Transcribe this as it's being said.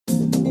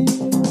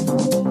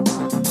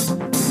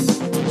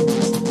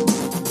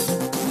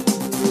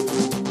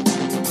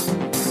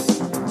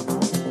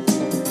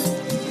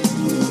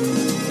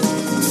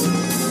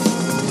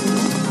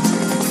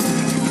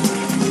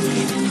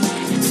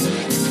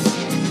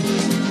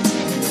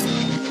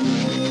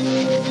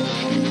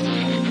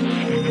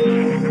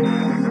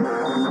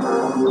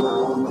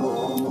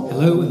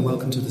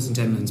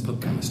St Edmunds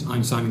podcast.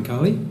 I'm Simon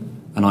Carley.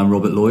 And I'm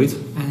Robert Lloyd.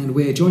 And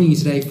we're joining you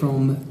today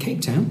from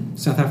Cape Town,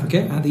 South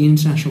Africa, at the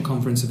International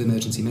Conference of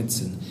Emergency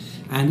Medicine.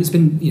 And it's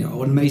been,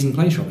 an amazing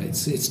place, Robert.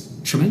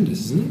 It's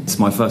tremendous, isn't it? It's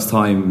my first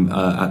time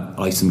at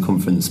ISOM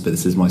conference, but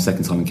this is my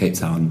second time in Cape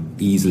Town.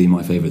 Easily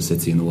my favourite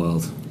city in the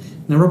world.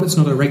 Now, Robert's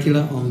not a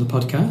regular on the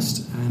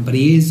podcast, but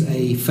he is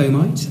a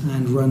FOMite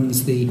and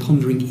runs the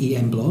Pondering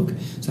EM blog.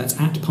 So that's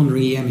at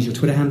Pondering EM is your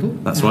Twitter handle.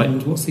 That's right.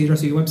 And what's the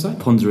address of your website?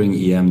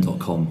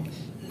 ponderingem.com.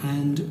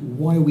 And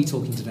why are we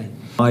talking today?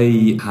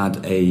 I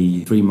had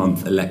a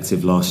 3-month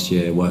elective last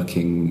year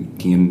working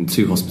in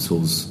 2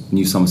 hospitals,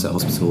 New Somerset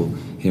Hospital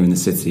here in the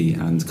city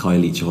and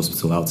Khayelitsha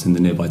Hospital out in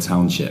the nearby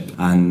township.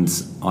 And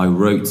I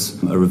wrote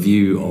a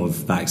review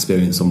of that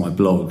experience on my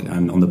blog,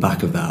 and on the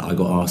back of that I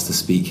got asked to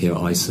speak here at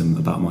ISOM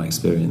about my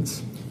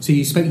experience. So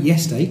you spoke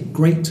yesterday,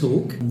 great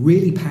talk,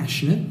 really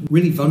passionate,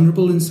 really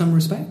vulnerable in some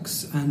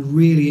respects, and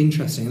really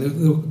interesting.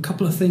 There were a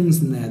couple of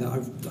things in there that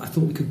I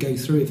thought we could go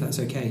through, if that's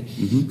okay.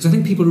 Because I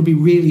think people would be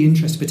really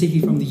interested, particularly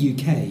from the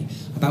UK,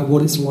 about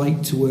what it's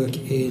like to work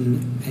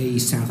in a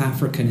South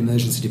African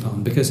emergency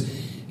department, because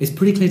it's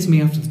pretty clear to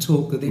me after the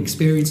talk that the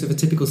experience of a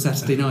typical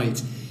Saturday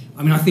night,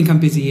 I think I'm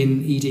busy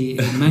in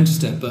ED in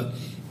Manchester, but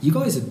you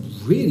guys are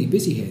really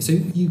busy here. So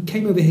you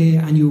came over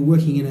here and you were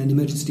working in an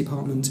emergency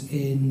department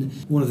in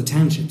one of the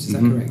townships, is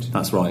that correct?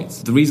 That's right.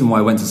 The reason why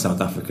I went to South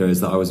Africa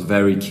is that I was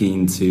very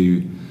keen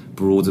to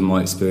broaden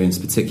my experience,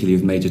 particularly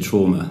with major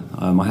trauma.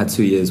 I had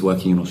 2 years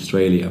working in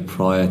Australia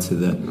prior to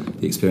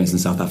the experience in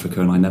South Africa,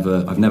 and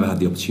I've never had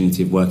the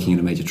opportunity of working in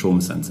a major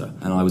trauma centre.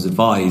 And I was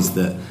advised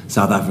that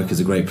South Africa is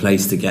a great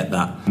place to get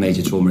that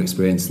major trauma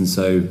experience, and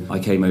so I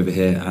came over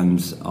here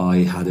and I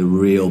had a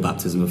real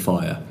baptism of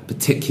fire,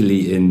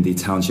 particularly in the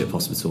township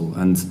hospital.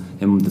 And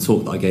in the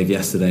talk that I gave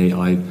yesterday,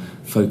 I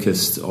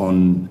focused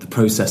on the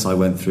process I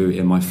went through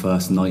in my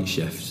first night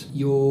shift.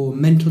 You're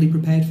mentally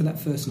prepared for that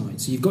first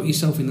night, so you've got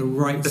yourself in the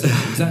right state,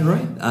 is that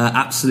right?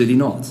 Absolutely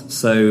not.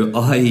 So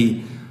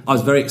I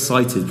was very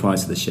excited prior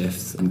to the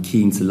shift and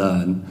keen to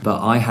learn,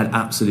 but I had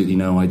absolutely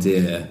no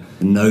idea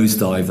the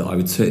nosedive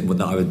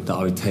that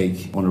I would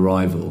take on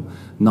arrival.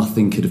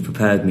 Nothing could have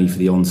prepared me for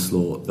the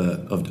onslaught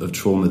of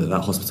trauma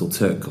that hospital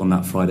took on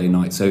that Friday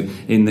night. So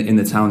in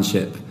the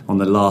township, on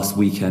the last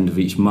weekend of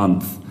each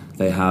month,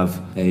 they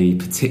have a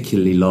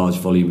particularly large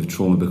volume of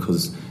trauma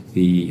because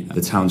the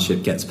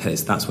township gets paid.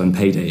 That's when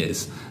payday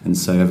is, and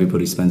so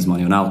everybody spends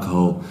money on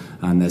alcohol,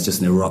 and there's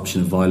just an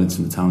eruption of violence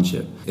in the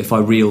township. If I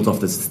reeled off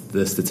the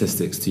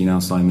statistics to you now,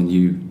 Simon,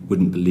 you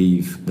wouldn't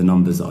believe the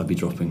numbers that I'd be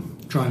dropping.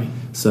 Try me.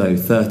 So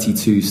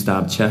 32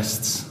 stabbed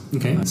chests,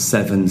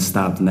 7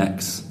 stabbed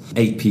necks,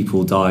 8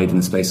 people died in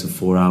the space of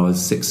 4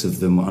 hours, 6 of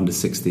them were under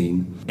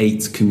 16.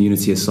 8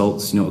 community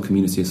assaults. You know what a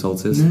community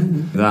assault is?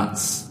 No.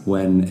 That's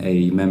when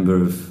a member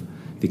of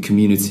the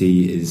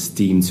community is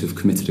deemed to have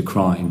committed a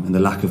crime, and the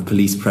lack of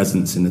police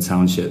presence in the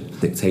township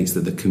dictates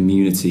that the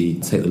community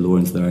take the law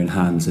into their own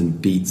hands and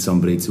beat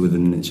somebody to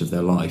within an inch of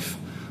their life.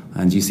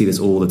 And you see this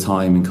all the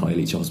time in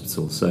Khayelitsha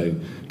Hospital. So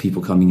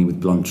people coming in with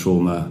blunt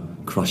trauma,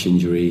 crush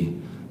injury,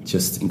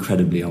 just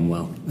incredibly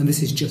unwell. And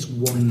this is just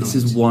one night? This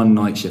is one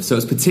night shift. So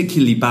it's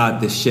particularly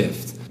bad, this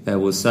shift. There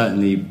was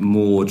certainly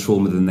more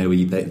trauma than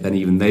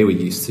even they were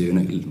used to,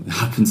 and it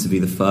happened to be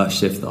the first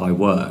shift that I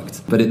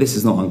worked. But this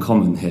is not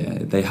uncommon here.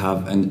 They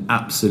have an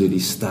absolutely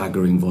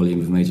staggering volume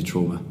of major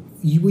trauma.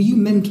 Were you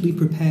mentally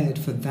prepared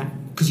for that?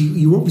 Because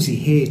you're obviously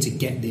here to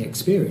get the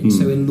experience.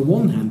 So in the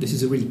one hand, this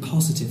is a really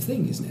positive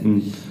thing,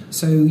 isn't it?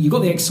 So you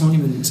got the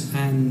excitement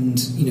and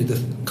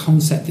the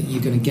concept that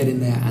you're going to get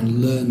in there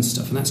and learn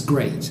stuff, and that's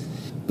great.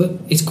 But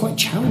it's quite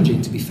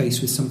challenging to be faced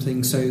with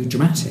something so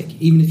dramatic,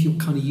 even if you're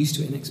kind of used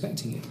to it and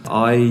expecting it.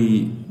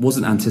 I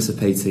wasn't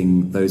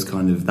anticipating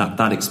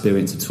that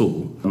experience at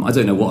all. I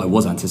don't know what I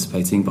was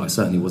anticipating, but I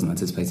certainly wasn't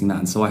anticipating that.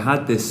 And so I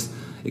had this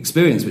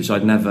experience which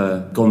I'd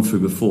never gone through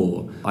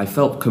before. I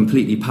felt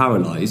completely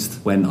paralysed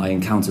when I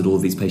encountered all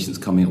these patients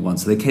coming at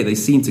once. So they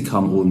seemed to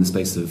come all in the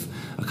space of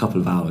a couple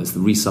of hours.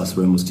 The resus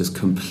room was just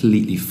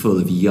completely full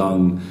of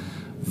young,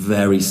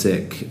 very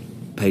sick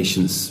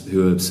patients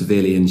who were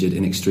severely injured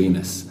in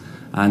extremis,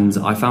 and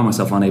I found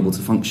myself unable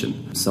to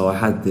function. So I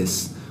had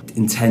this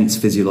intense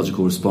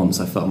physiological response.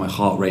 I felt my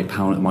heart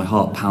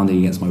pounding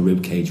against my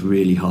rib cage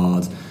really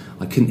hard.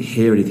 I couldn't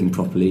hear anything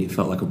properly. It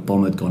felt like a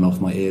bomb had gone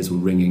off. My ears were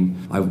ringing.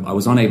 I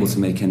was unable to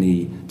make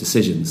any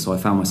decisions, so I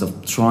found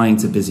myself trying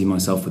to busy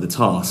myself with a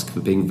task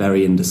but being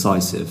very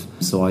indecisive.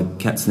 So I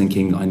kept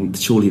thinking,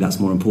 surely that's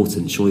more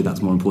important. I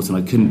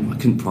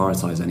couldn't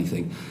prioritise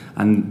anything.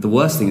 And the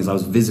worst thing is I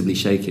was visibly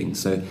shaking.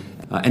 So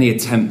any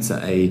attempt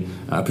at a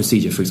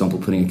procedure, for example,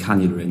 putting a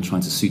cannula in,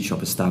 trying to suture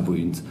up a stab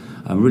wound,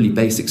 really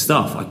basic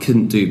stuff, I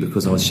couldn't do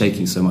because I was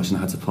shaking so much and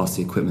I had to pass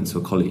the equipment to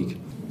a colleague.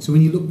 So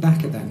when you look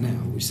back at that now,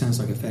 which sounds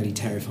like a fairly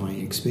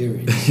terrifying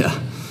experience,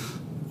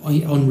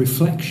 on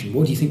reflection,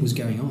 what do you think was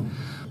going on?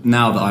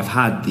 Now that I've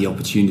had the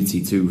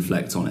opportunity to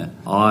reflect on it,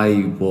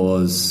 I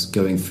was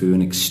going through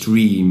an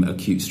extreme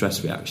acute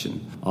stress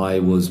reaction. I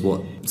was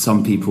what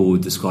some people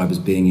would describe as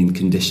being in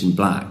condition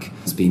black.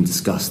 It's been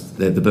discussed,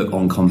 the book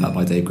On Combat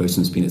by Dave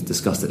Grossman has been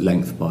discussed at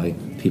length by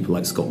people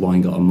like Scott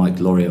Weingart and Mike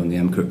Laurier on the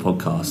MCRIT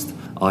podcast.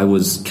 I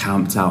was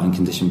camped out in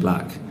condition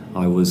black.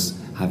 I was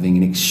having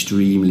an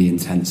extremely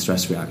intense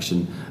stress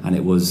reaction, and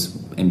it was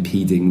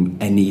impeding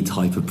any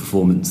type of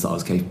performance that I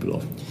was capable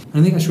of. And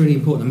I think that's really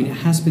important. I mean, it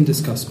has been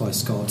discussed by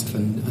Scott,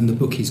 and the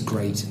book is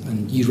great,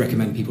 and you'd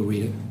recommend people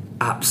read it?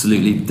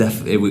 Absolutely,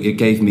 it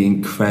gave me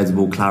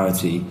incredible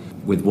clarity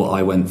with what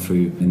I went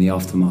through in the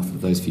aftermath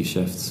of those few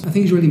shifts. I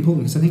think it's really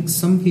important because I think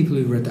some people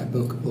who read that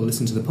book or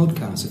listened to the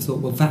podcast have thought,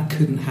 well, that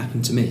couldn't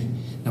happen to me.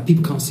 Now,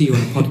 people can't see you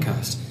on a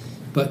podcast,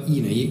 but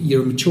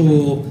you're a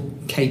mature,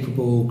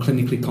 capable,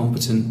 clinically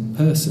competent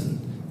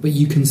person, but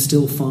you can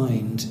still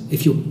find,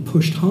 if you're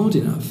pushed hard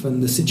enough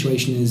and the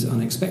situation is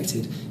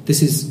unexpected,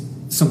 this is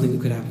something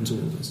that could happen to all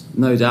of us.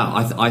 No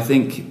doubt. I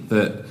think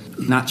that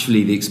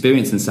naturally the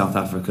experience in South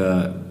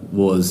Africa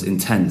was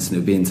intense, and it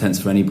would be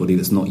intense for anybody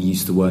that's not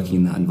used to working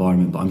in that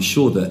environment. But I'm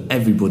sure that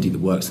everybody that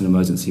works in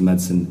emergency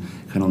medicine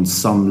can on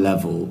some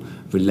level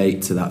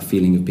relate to that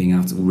feeling of being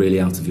really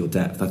out of your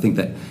depth. I think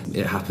that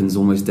it happens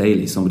almost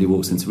daily. Somebody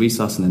walks into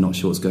resus and they're not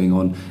sure what's going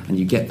on, and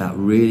you get that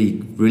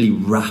really, really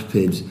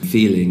rapid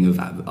feeling of,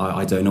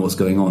 I don't know what's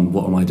going on,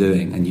 what am I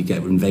doing? And you get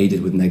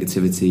invaded with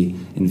negativity,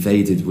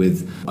 invaded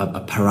with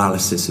a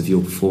paralysis of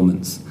your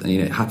performance. And,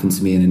 it happened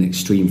to me in an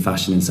extreme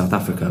fashion in South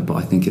Africa, but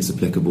I think it's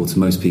applicable to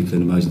most people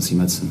in emergency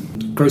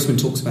medicine. Grossman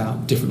talks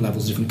about different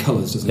levels, different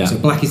colours, doesn't he? Yeah. So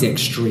black is the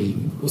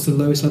extreme. What's the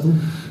lowest level?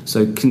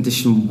 So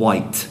condition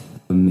white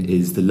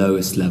is the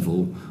lowest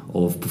level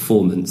of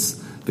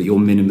performance, but you're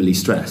minimally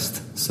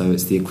stressed. So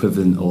it's the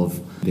equivalent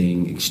of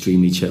being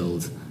extremely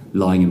chilled,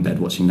 lying in bed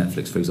watching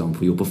Netflix, for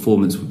example. Your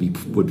performance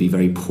would be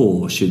very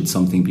poor should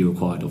something be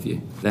required of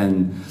you.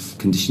 Then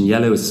condition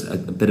yellow is a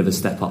bit of a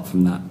step up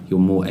from that. You're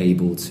more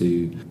able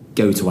to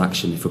go to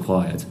action if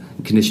required.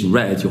 In condition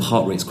red, your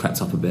heart rate's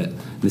crept up a bit.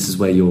 This is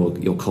where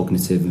your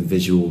cognitive and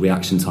visual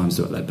reaction times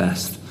are at their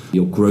best.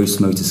 Your gross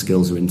motor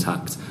skills are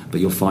intact, but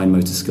your fine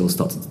motor skills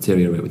start to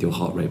deteriorate with your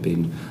heart rate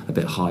being a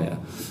bit higher.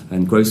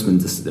 And Grossman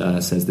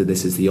says that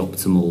this is the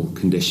optimal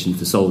condition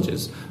for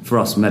soldiers. For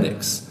us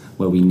medics,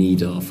 where we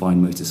need our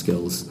fine motor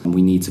skills and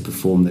we need to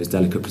perform those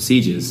delicate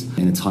procedures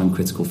in a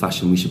time-critical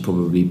fashion, we should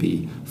probably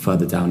be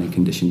further down in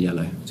condition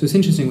yellow. So it's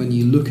interesting when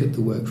you look at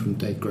the work from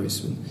Dave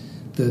Grossman,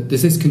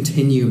 there's this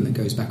continuum that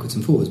goes backwards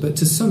and forwards, but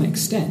to some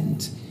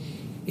extent,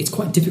 it's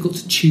quite difficult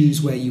to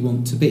choose where you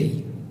want to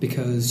be,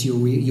 because you're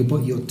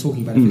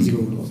talking about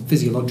a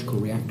physiological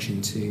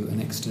reaction to an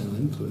external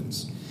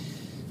influence.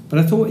 But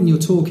I thought in your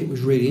talk it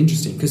was really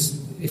interesting, because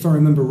if I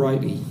remember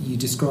rightly, you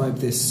described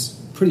this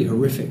pretty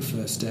horrific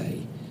first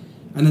day,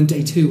 and then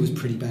day 2 was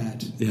pretty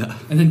bad. Yeah.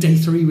 And then day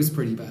 3 was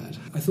pretty bad.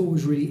 I thought what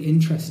was really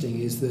interesting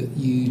is that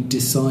you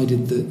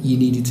decided that you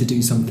needed to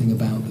do something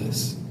about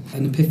this.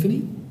 An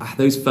epiphany?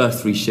 Those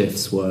first 3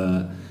 shifts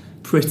were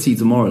pretty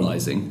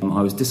demoralising.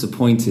 I was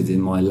disappointed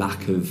in my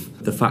lack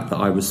of the fact that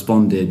I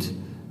responded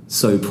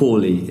so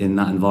poorly in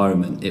that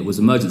environment. It was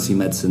emergency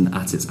medicine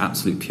at its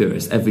absolute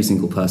purest. Every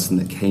single person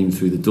that came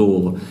through the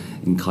door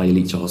in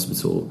Khayelitsha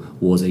Hospital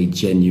was a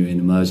genuine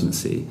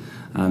emergency.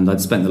 And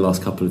I'd spent the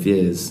last couple of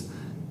years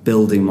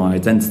building my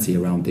identity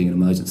around being an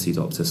emergency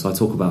doctor. So I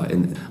talk about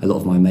a lot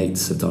of my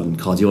mates have done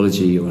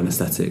cardiology or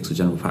anaesthetics or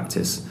general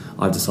practice.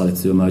 I've decided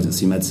to do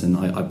emergency medicine.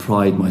 I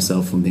pride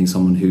myself on being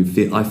someone who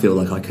I feel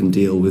like I can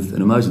deal with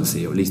an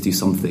emergency, or at least do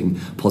something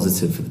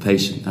positive for the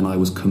patient. And I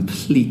was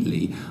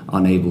completely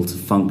unable to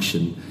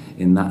function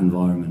in that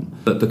environment.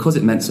 But because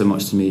it meant so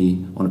much to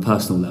me on a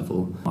personal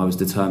level, I was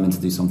determined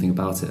to do something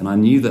about it. And I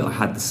knew that I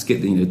had the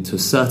skill, to a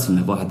certain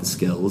level, I had the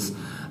skills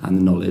and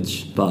the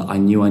knowledge, but I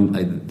knew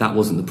that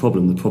wasn't the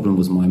problem. The problem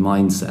was my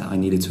mindset. I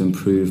needed to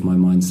improve my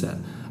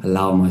mindset,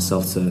 allow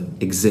myself to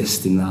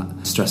exist in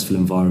that stressful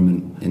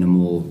environment in a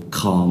more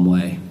calm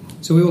way.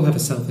 So we all have a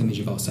self-image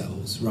of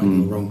ourselves, right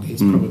or wrong.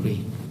 It's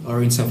probably,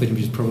 our own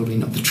self-image is probably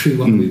not the true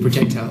one we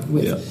project out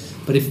with. Yeah.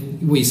 But if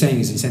what you're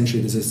saying is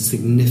essentially there's a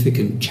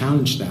significant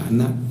challenge to that,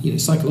 and that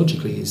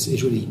psychologically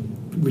is really,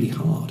 really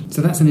hard.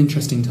 So that's an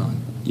interesting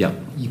time. Yeah.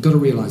 You've got a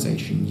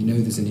realisation, you know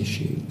there's an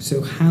issue.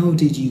 So how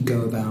did you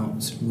go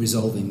about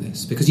resolving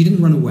this? Because you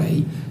didn't run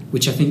away,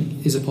 which I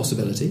think is a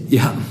possibility.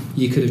 Yeah.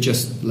 You could have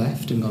just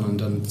left and gone and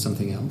done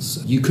something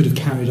else. You could have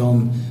carried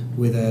on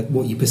with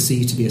what you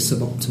perceive to be a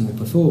suboptimal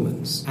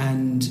performance.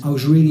 And I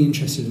was really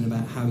interested in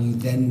about how you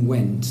then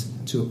went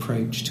to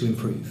approach to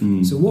improve.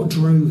 So what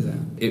drove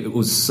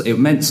that? It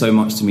meant so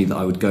much to me that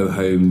I would go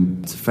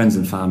home to friends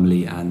and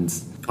family, and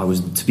I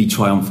was to be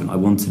triumphant. I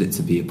wanted it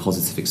to be a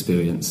positive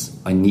experience.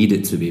 I need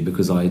it to be,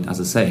 because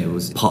as I say, it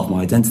was part of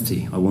my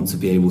identity. I want to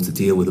be able to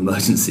deal with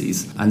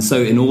emergencies. And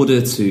so in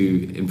order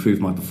to improve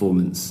my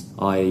performance,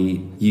 I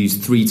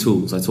used 3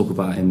 tools. I talk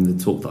about in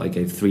the talk that I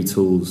gave 3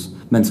 tools.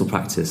 Mental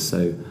practice.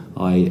 So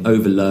I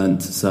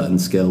overlearned certain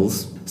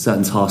skills,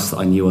 certain tasks that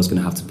I knew I was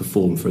going to have to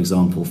perform. For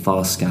example,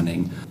 fast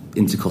scanning,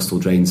 intercostal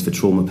drains for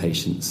trauma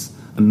patients,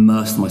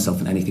 immersed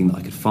myself in anything that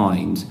I could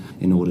find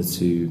in order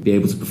to be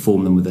able to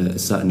perform them with a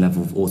certain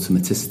level of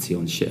automaticity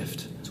on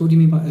shift. So what do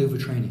you mean by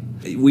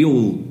overtraining? We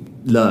all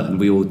learn,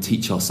 we all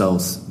teach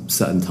ourselves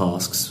certain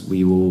tasks.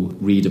 We will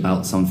read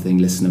about something,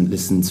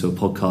 listen to a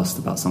podcast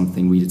about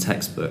something, read a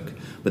textbook.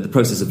 But the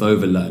process of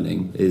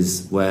overlearning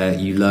is where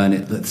you learn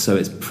it so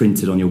it's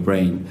printed on your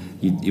brain.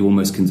 You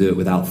almost can do it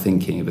without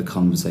thinking. It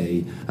becomes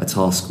a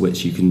task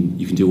which you can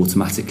do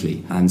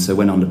automatically. And so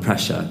when under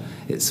pressure,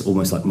 it's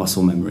almost like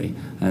muscle memory.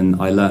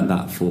 And I learned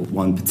that for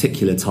one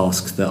particular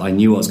task that I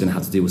knew I was going to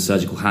have to do with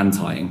surgical hand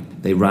tying.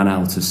 They ran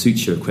out of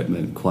suture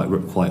equipment quite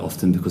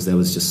often because there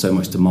was just so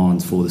much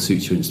demand for the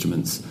suture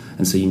instruments.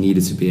 And so you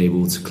needed to be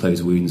able to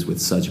close wounds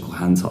with surgical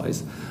hand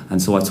ties.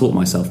 And so I taught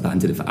myself that and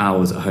did it for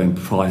hours at home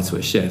prior to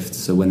a shift.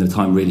 So when the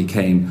time really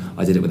came,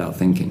 I did it without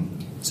thinking.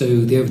 So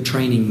the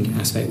overtraining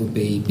aspect would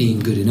be being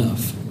good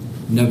enough,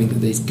 knowing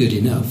that it's good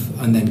enough,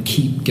 and then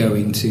keep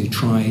going to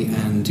try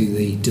and do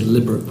the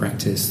deliberate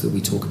practice that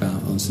we talk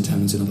about on St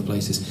Helens and other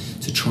places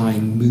to try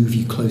and move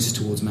you closer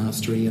towards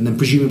mastery, and then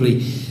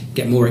presumably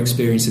get more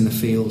experience in the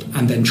field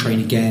and then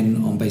train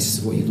again on basis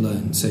of what you've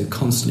learned. So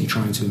constantly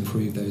trying to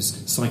improve those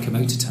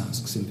psychomotor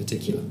tasks in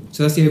particular.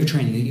 So that's the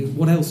overtraining.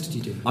 What else did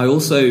you do? I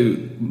also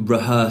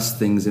rehearsed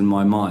things in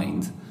my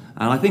mind.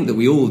 And I think that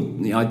we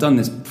all, I'd done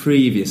this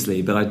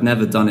previously, but I'd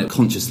never done it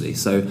consciously.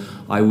 So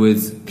I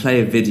would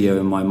play a video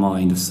in my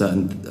mind of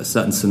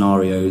certain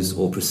scenarios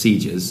or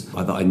procedures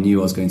that I knew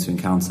I was going to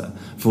encounter.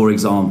 For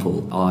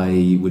example,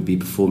 I would be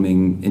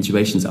performing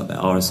intubations out there,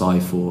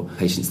 RSI for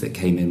patients that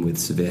came in with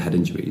severe head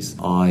injuries.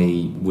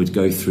 I would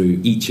go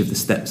through each of the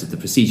steps of the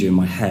procedure in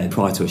my head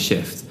prior to a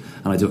shift.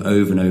 And I do it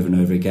over and over and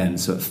over again.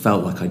 So it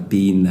felt like I'd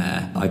been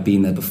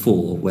there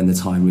before when the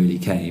time really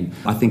came.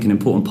 I think an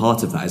important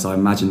part of that is I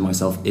imagined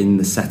myself in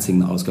the setting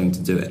that I was going to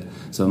do it.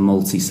 So a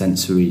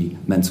multi-sensory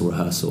mental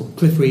rehearsal.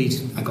 Cliff Reed,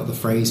 I got the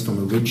phrase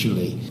from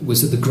originally,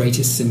 was that the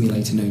greatest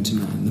simulator known to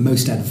man, the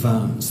most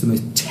advanced, the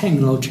most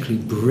technologically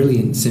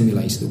brilliant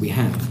simulator that we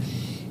have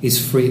is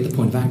free at the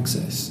point of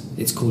access.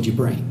 It's called your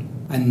brain.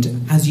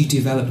 And as you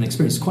develop an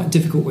experience, it's quite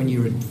difficult when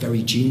you're a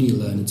very junior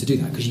learner to do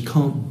that because you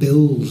can't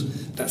build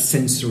that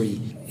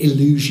sensory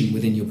illusion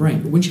within your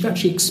brain. But once you've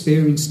actually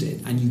experienced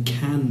it and you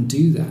can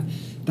do that,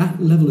 that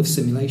level of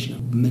simulation,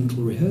 of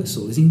mental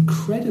rehearsal, is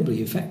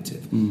incredibly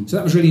effective. So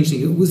that was really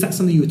interesting. Was that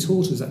something you were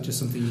taught, or was that just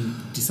something you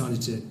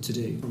decided to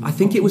do? I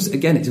think it was,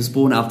 again, it was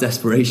born out of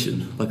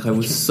desperation. Like I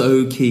was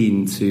so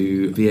keen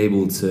to be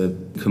able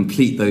to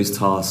complete those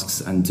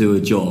tasks and do a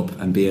job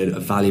and be a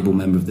valuable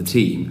member of the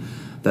team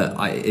that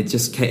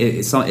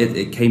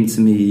it came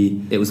to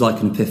me. It was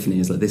like an epiphany.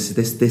 It's like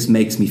this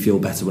makes me feel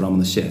better when I'm on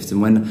the shift.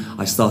 And when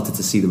I started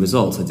to see the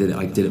results, I did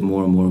it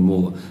more and more and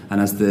more. And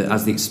as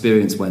the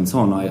experience went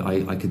on,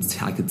 I could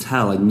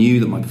tell. I knew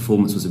that my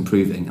performance was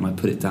improving, and I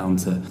put it down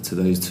to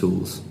those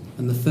tools.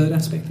 And the third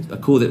aspect? I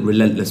called it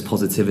relentless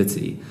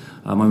positivity.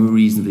 I'm a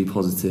reasonably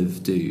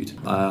positive dude.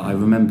 I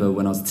remember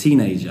when I was a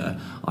teenager,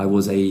 I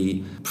was a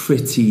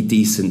pretty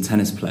decent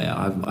tennis player.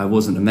 I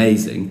wasn't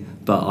amazing,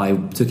 but I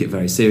took it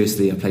very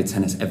seriously. I played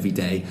tennis every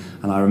day.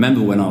 And I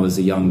remember when I was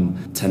a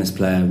young tennis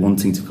player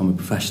wanting to become a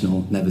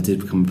professional, never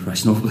did become a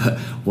professional, but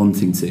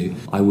wanting to,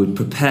 I would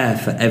prepare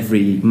for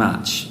every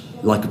match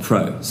like a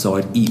pro. So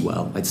I'd eat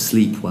well, I'd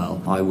sleep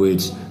well, I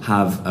would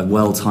have a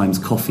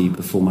well-timed coffee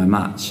before my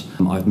match.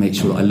 I'd make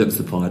sure that I looked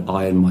the part, I'd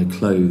iron my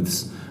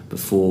clothes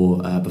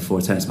before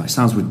a tennis match.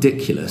 Sounds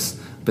ridiculous,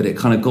 but it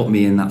kind of got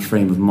me in that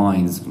frame of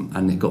mind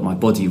and it got my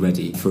body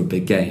ready for a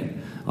big game.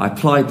 I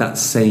applied that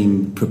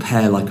same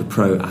prepare like a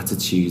pro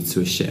attitude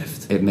to a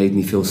shift. It made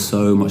me feel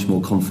so much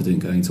more confident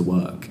going to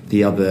work.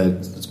 The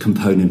other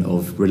component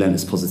of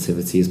relentless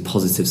positivity is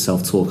positive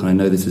self-talk, and I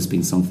know this has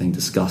been something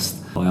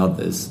discussed by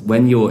others.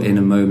 When you're in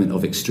a moment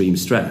of extreme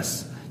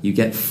stress, you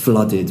get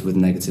flooded with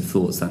negative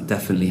thoughts. That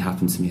definitely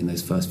happened to me in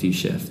those first few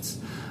shifts.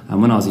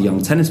 And when I was a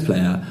young tennis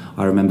player,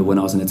 I remember when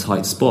I was in a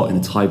tight spot, in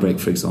a tie-break,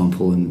 for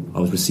example, and I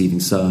was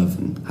receiving serve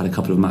and had a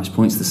couple of match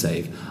points to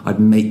save, I'd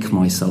make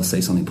myself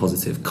say something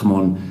positive. Come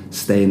on,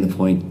 stay in the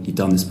point. You've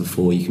done this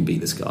before. You can beat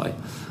this guy.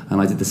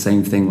 And I did the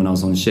same thing when I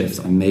was on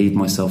shift. I made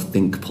myself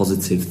think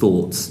positive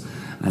thoughts,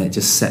 and it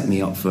just set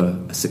me up for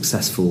a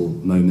successful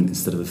moment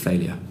instead of a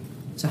failure.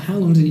 So how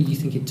long did you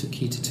think it took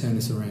you to turn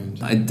this around?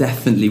 I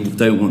definitely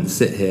don't want to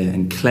sit here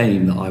and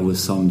claim that I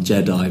was some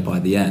Jedi by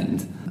the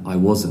end. I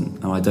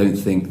wasn't, and I don't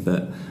think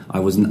that I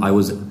was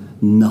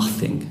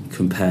nothing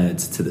compared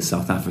to the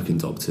South African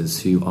doctors,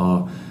 who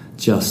are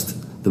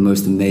just the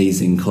most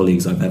amazing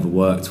colleagues I've ever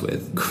worked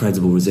with.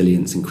 Incredible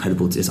resilience,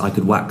 incredible. I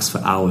could wax for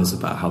hours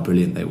about how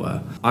brilliant they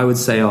were. I would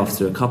say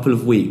after a couple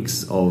of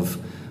weeks of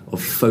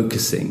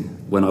focusing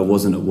when I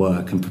wasn't at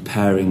work and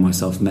preparing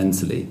myself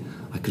mentally,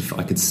 I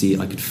could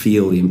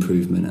feel the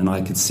improvement, and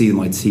I could see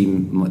my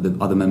team, the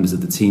other members of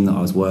the team that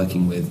I was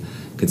working with,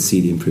 could see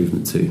the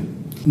improvement too.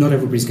 Not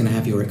everybody's going to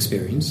have your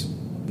experience,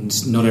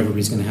 and not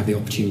everybody's going to have the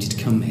opportunity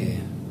to come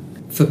here.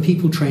 For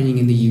people training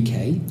in the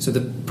UK, so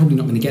they're probably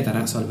not going to get that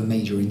outside of a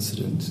major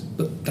incident,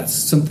 but that's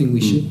something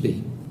we should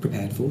be.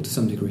 prepared for to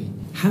some degree.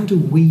 How do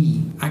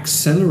we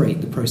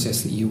accelerate the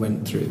process that you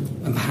went through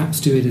and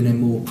perhaps do it in a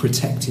more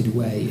protected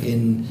way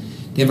in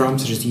the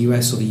environment such as the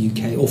US or the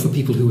UK, or for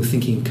people who are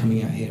thinking of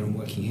coming out here and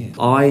working here?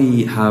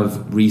 I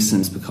have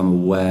recently become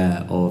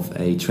aware of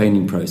a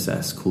training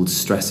process called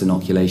stress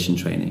inoculation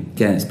training.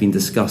 Again, it's been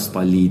discussed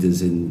by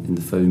leaders in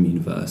the foam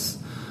universe,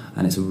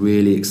 and it's a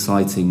really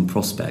exciting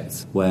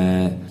prospect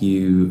where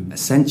you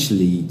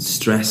essentially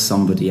stress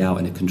somebody out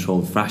in a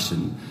controlled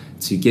fashion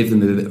to give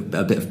them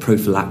a bit of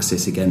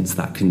prophylaxis against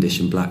that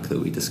condition black that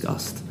we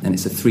discussed. And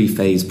it's a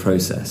 3-phase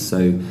process.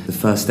 So the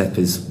first step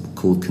is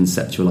called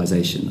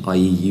conceptualization, i.e.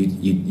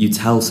 you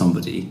tell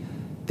somebody,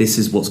 this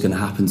is what's going to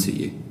happen to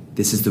you.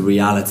 This is the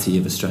reality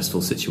of a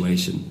stressful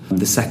situation. And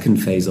the second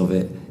phase of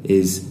it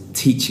is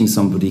teaching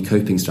somebody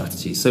coping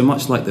strategies. So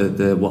much like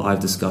the what I've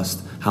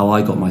discussed, how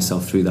I got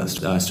myself through that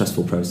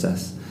stressful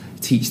process.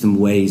 Teach them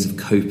ways of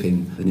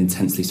coping in an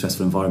intensely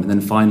stressful environment.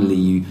 Then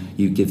finally,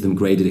 you give them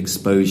graded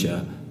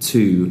exposure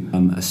to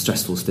a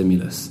stressful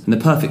stimulus. And the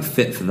perfect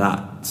fit for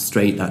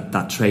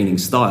that training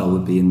style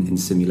would be in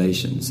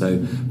simulation.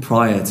 So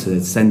prior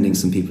to sending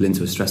some people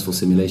into a stressful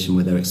simulation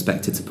where they're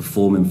expected to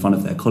perform in front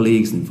of their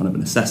colleagues and in front of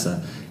an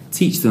assessor,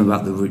 teach them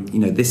about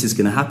this is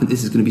going to happen,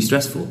 this is going to be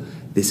stressful,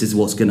 this is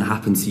what's going to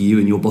happen to you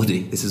and your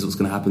body, this is what's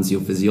going to happen to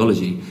your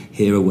physiology,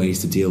 here are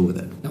ways to deal with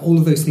it. Now, all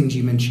of those things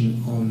you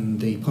mentioned on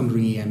the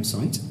Pondering EM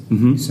site,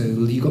 so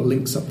you got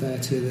links up there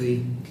to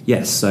the...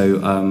 Yes, so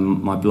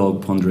my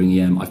blog, Pondering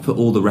EM, I've put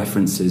all the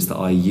references that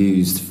I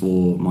used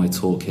for my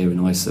talk here in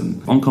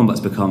ISOM. On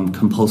Combat's become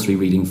compulsory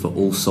reading for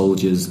all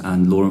soldiers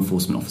and law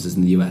enforcement officers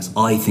in the US.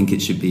 I think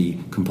it should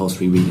be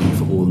compulsory reading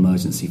for all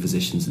emergency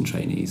physicians and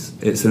trainees.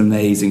 It's an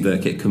amazing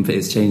book.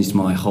 It's changed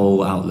my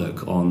whole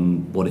outlook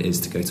on what it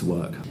is to go to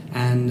work.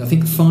 And I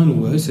think the final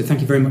word, so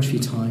thank you very much for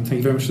your time. Thank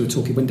you very much for the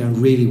talk. It went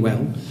down really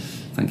well.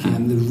 Thank you.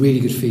 And there was really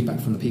good feedback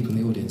from the people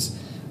in the audience.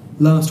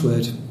 Last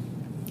word,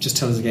 just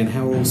tell us again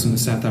how awesome the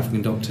South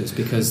African doctors,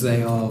 because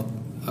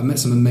I met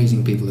some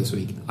amazing people this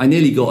week. I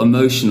nearly got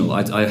emotional.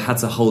 I had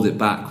to hold it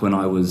back when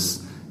I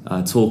was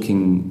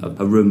talking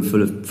a room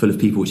full of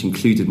people, which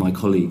included my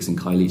colleagues in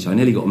Khayelitsha. I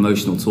nearly got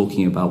emotional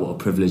talking about what a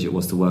privilege it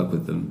was to work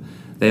with them.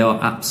 They are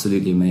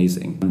absolutely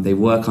amazing. They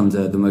work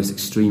under the most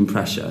extreme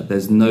pressure.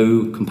 There's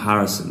no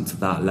comparison to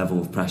that level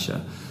of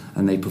pressure.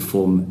 And they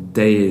perform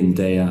day in,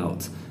 day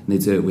out. And they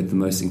do it with the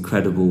most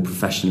incredible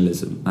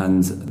professionalism.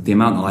 And the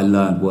amount that I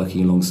learned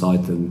working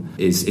alongside them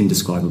is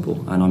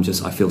indescribable. And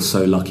I feel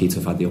so lucky to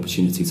have had the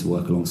opportunity to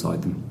work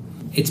alongside them.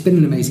 It's been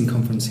an amazing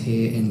conference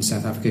here in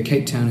South Africa.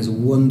 Cape Town is a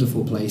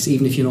wonderful place.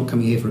 Even if you're not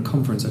coming here for a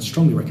conference, I'd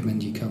strongly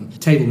recommend you come.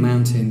 Table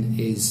Mountain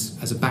is,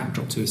 as a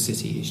backdrop to a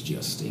city, is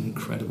just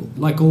incredible.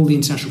 Like all the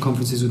international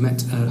conferences, we've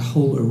met a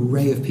whole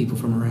array of people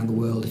from around the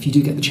world. If you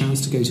do get the chance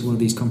to go to one of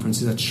these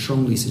conferences, I'd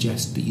strongly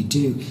suggest that you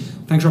do.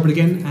 Thanks, Robert,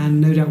 again, and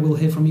no doubt we'll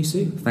hear from you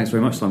soon. Thanks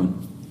very much,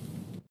 Simon.